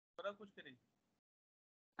बड़ा कुछ करें?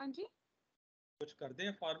 हाँ जी, कुछ करते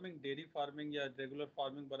हैं फार्मिंग, डेयरी फार्मिंग या रेगुलर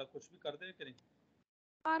फार्मिंग बड़ा कुछ भी करते हैं करें?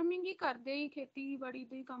 फार्मिंग ही करते ही, खेतीबाड़ी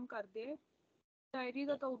ਦਾ ਹੀ ਕੰਮ ਕਰਦੇ ਆ। ਡਾਇਰੀ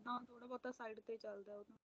ਦਾ ਤਾਂ ਉਦਾਂ ਥੋੜਾ ਬਹੁਤਾ ਸਾਈਡ ਤੇ ਚੱਲਦਾ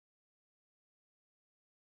ਉਦਾਂ।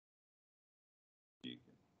 ठीक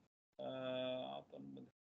है। आप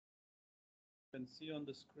can see on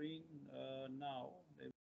the screen now.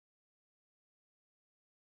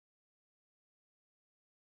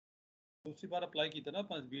 दूसरी बार अप्लाई की था ना,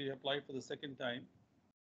 we applied for the second time.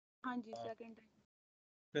 हाँ जी, second time.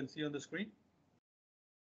 Can see on the screen.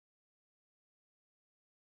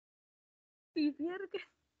 PPR के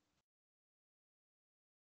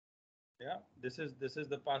Yeah, this is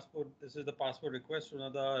the passport. This is the passport request.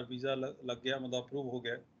 उनका visa लग गया, मतलब अप्रूव हो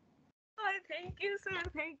गया। हाय, thank you sir,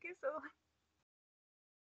 thank you so much.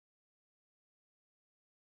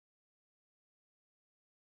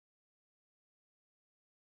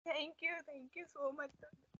 Thank you so much.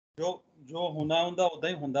 जो होना ਹੁੰਦਾ ਉਦਾਂ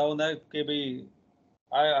ਹੀ ਹੁੰਦਾ ਹੈ ਕਿ ਵੀ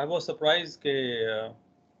I was surprised कि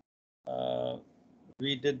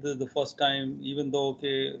we did the first time, even though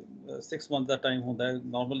कि 6 months ਦਾ time ਹੁੰਦਾ ਹੈ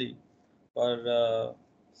normally, पर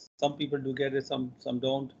some people do get it, some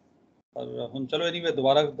don't। पर ਹੁਣ ਚਲੋ anyway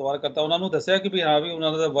ਦੁਬਾਰਾ ਕਰਤਾ। ਉਹਨਾਂ ਨੂੰ ਦੱਸਿਆ ਕਿ ਵੀ ਹਾਂ ਵੀ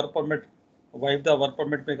ਉਹਨਾਂ ਦਾ ਵਰਕ ਪਰਮਿਟ, ਵਾਈਫ ਦਾ ਵਰਕ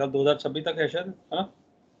ਪਰਮਿਟ ਮੇਰੇ ਖਿਆਲ 2026 ਤੱਕ ਹੈ ਸ਼ਾਇਦ, ਹੈ ਨਾ?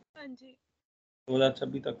 ਹਾਂਜੀ,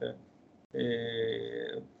 2026 ਤੱਕ ਹੈ। ਤੇ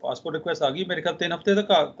ਪਾਸਪੋਰਟ ਰਿਕੁਐਸਟ ਆ ਗਈ ਮੇਰੇ ਖਿਆਲ 3 ਹਫ਼ਤੇ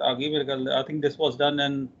ਤੱਕ ਆ ਗਈ ਮੇਰੇ ਖਿਆਲ। I think this was done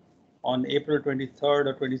and on April 23rd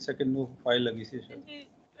or 22nd ਨੂੰ ਫਾਈਲ ਲੱਗੀ ਸੀ ਸ਼ਾਇਦ। ਹਾਂਜੀ,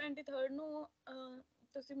 23rd ਨੂੰ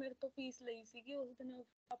ਤੁਸੀਂ ਮੇਰੇ ਤੋਂ ਫੀਸ ਲਈ ਸੀਗੀ, ਉਸ ਦਿਨ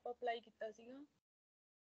ਆਪਾਂ ਅਪਲਾਈ ਕੀਤਾ ਸੀਗਾ।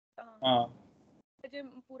 ਹਾਂ, ਅਜੇ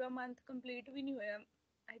ਪੂਰਾ ਮੰਥ ਕੰਪਲੀਟ ਵੀ ਨਹੀਂ ਹੋਇਆ,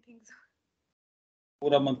 ਆਈ ਥਿੰਕ ਸੋ।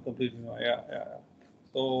 पूरा मंथ कंप्लीट नहीं हुआ। या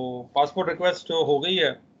तो पासपोर्ट रिक्वेस्ट हो गई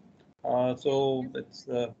है। So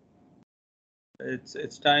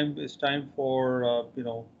it's time for you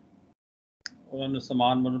know, ਉਹਨਾਂ ਨੂੰ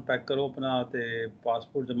ਸਮਾਨ ਮੈਨੂੰ ਪੈਕ ਕਰੋ ਆਪਣਾ ਤੇ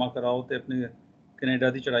ਪਾਸਪੋਰਟ ਜਮ੍ਹਾਂ ਕਰਾਓ ਤੇ ਆਪਣੀ ਕੈਨੇਡਾ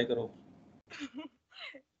ਦੀ ਚੜਾਈ ਕਰੋ।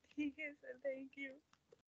 ਠੀਕ ਹੈ sir, thank you.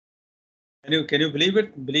 Can you believe it?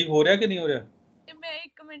 Believe ਹੋ ਰਿਹਾ ਕਿ ਨਹੀਂ ਹੋ ਰਿਹਾ? ਮੈਂ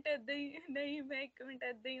 1 ਮਿੰਟ ਏਦਾਂ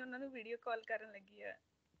ਹੀ ਉਹਨਾਂ ਨੂੰ ਵੀਡੀਓ ਕਾਲ ਕਰਨ ਲੱਗੀ ਆ।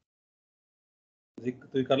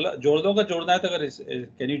 ਤੁਸੀਂ ਕਰ ਲਾ, ਜੋੜ ਦੋਗਾ, ਜੋੜਨਾ ਹੈ ਤਾਂ ਅਗਰ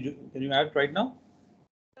can you add right now?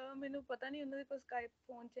 ਮੈਨੂੰ ਪਤਾ ਨਹੀਂ, ਉਹਨਾਂ ਦੇ ਕੋਲ ਸਕਾਈਪ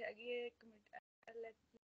ਫੋਨ 'ਚ ਹੈਗੀ ਹੈ। 1 ਮਿੰਟ।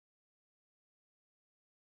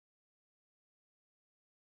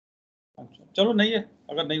 अच्छा, चलो नहीं है,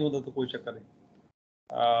 अगर नहीं होता तो कोई चक्कर नहीं।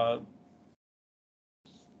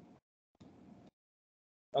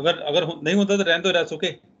 अगर नहीं होता तो रहने दो, रह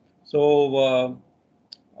सके। सो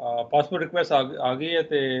पासपोर्ट रिक्वेस्ट आ गई है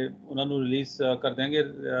तो उन्होंने रिलीज कर देंगे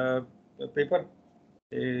पेपर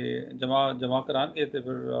ਤੇ ਜਮਾ ਕਰਾਂਗੇ ਤੇ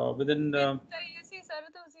ਫਿਰ ਵਿਦਿਨ ਸੀ ਸਰ।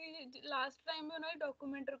 ਤੁਸੀਂ ਲਾਸਟ ਟਾਈਮ ਵੀ ਉਹਨਾਂ ਦੀ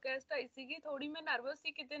ਡਾਕੂਮੈਂਟ ਰਿਕੁਐਸਟ ਆਈ ਸੀਗੀ, ਥੋੜੀ ਮੈਂ ਨਰਵਸ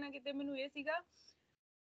ਸੀ, ਕਿਤੇ ਨਾ ਕਿਤੇ ਮੈਨੂੰ ਇਹ ਸੀਗਾ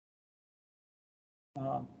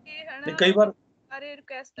ਹਾਂ ਕਿ ਹਨਾ ਕਈ ਵਾਰ ਸਾਰੇ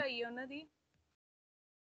ਰਿਕੁਐਸਟ ਆਈ ਹੈ ਉਹਨਾਂ ਦੀ।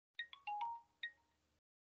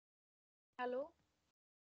 Hello,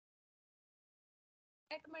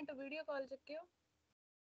 1 minute, video call ਚੱਕਿਓ।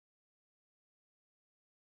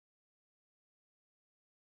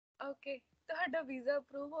 Okay, ਤੁਹਾਡਾ ਵੀਜ਼ਾ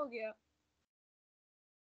ਅਪਰੂਵ ਹੋ ਗਿਆ।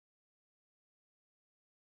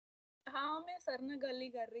 ਹਾਂ, ਮੈਂ ਸਰ ਨਾਲ ਗੱਲ ਹੀ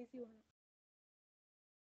ਕਰ ਰਹੀ ਸੀ ਹੁਣ।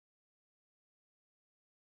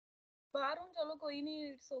 ਬਾਹਰੋਂ ਚਲੋ ਕੋਈ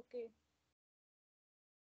ਨਹੀਂ, ਇਟਸ ਓਕੇ।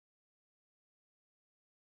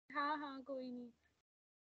 ਹਾਂ ਕੋਈ ਨਹੀਂ,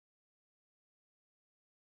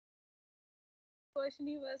 ਕੁਛ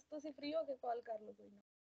ਨਹੀਂ, ਬਸ ਤੁਸੀਂ ਫ੍ਰੀ ਹੋ ਕੇ ਕਾਲ ਕਰ ਲਓ, ਕੋਈ ਨਾ।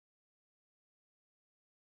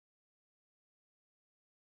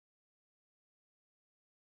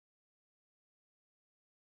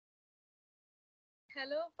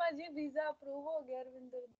 ਹੈਲੋ ਭਾਜੀ, ਵੀਜ਼ਾ ਅਪਰੂਵ ਹੋ ਗਿਆ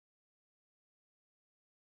ਰਵਿੰਦਰ।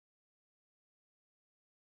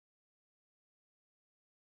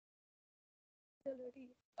 ਚਲੋ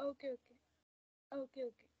ਠੀਕ ਹੈ, ਓਕੇ।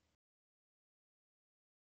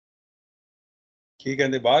 ਕੀ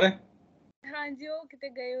ਕਹਿੰਦੇ, ਬਾਹਰ ਹੈ? ਹਾਂਜੀ, ਉਹ ਕਿਤੇ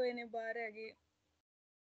ਗਏ ਹੋਏ ਨੇ, ਬਾਹਰ ਹੈਗੇ।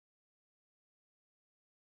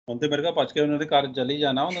 ਹੁਣ ਤੇ ਮੇਰੇ ਕੋਲ ਭੱਜ ਕੇ ਉਹਨਾਂ ਦੇ ਘਰ ਚਲੀ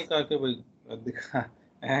ਜਾਣਾ, ਉਹਨਾਂ ਕਰਕੇ ਬਈ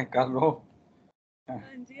ਐ ਕਰ ਲੋ।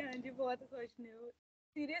 ਹਾਂਜੀ, ਬਹੁਤ ਖੁਸ਼ ਨੇ ਉਹ।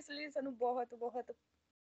 ਸੀਰੀਅਸਲੀ ਸਾਨੂੰ ਬਹੁਤ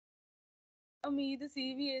ਉਮੀਦ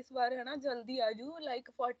ਸੀ ਵੀ ਇਸ ਵਾਰ ਹਨਾ ਜਲਦੀ ਆਜੂ, ਲਾਈਕ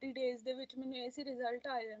 40 ਡੇਜ਼ ਦੇ ਵਿੱਚ ਮੈਨੂੰ ਇਹ ਸੀ ਰਿਜ਼ਲਟ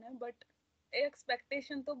ਆ ਜਾਣਾ, ਬਟ ਇਹ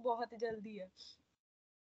ਐਕਸਪੈਕਟੇਸ਼ਨ ਤੋਂ ਬਹੁਤ ਜਲਦੀ ਹੈ।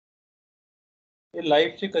 ਇਹ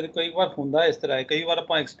ਲਾਈਫ 'ਚ ਕਈ ਵਾਰ ਹੁੰਦਾ ਇਸ ਤਰ੍ਹਾਂ ਹੈ, ਕਈ ਵਾਰ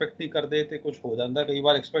ਆਪਾਂ ਐਕਸਪੈਕਟ ਨਹੀਂ ਕਰਦੇ ਤੇ ਕੁਝ ਹੋ ਜਾਂਦਾ, ਕਈ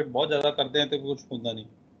ਵਾਰ ਐਕਸਪੈਕਟ ਬਹੁਤ ਜ਼ਿਆਦਾ ਕਰਦੇ ਆ ਤੇ ਕੁਝ ਹੁੰਦਾ ਨਹੀਂ।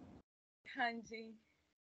 ਹਾਂਜੀ,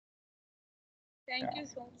 thank you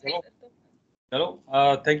so much sir. Hello,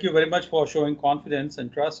 thank you very much for showing confidence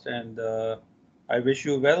and trust, and I wish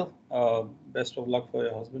you well. Best of luck for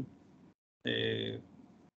your husband.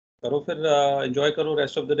 करो फिर enjoy करो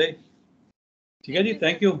rest of the day. ठीक है जी,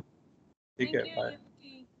 thank you. ठीक है, Thank you, bye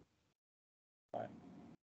Yuki. Bye.